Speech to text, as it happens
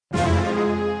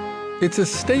It's a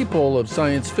staple of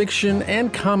science fiction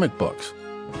and comic books.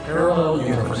 Parallel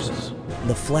universes.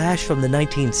 The Flash from the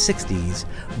 1960s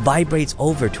vibrates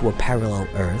over to a parallel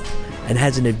Earth and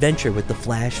has an adventure with the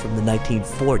Flash from the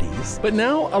 1940s. But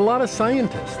now a lot of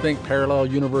scientists think parallel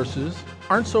universes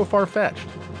aren't so far-fetched.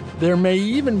 There may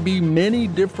even be many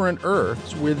different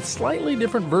Earths with slightly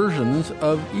different versions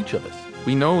of each of us.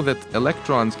 We know that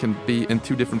electrons can be in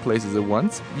two different places at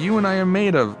once. You and I are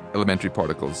made of elementary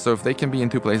particles, so if they can be in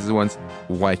two places at once,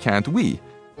 why can't we?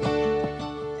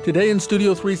 Today in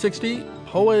Studio 360,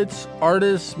 poets,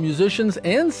 artists, musicians,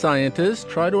 and scientists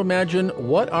try to imagine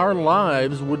what our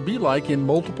lives would be like in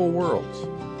multiple worlds.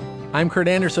 I'm Kurt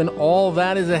Andersen. All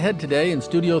that is ahead today in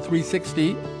Studio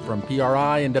 360 from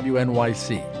PRI and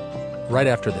WNYC. Right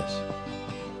after this.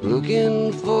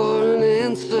 Looking for an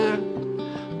answer,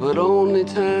 but only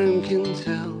time can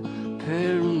tell.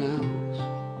 Parallel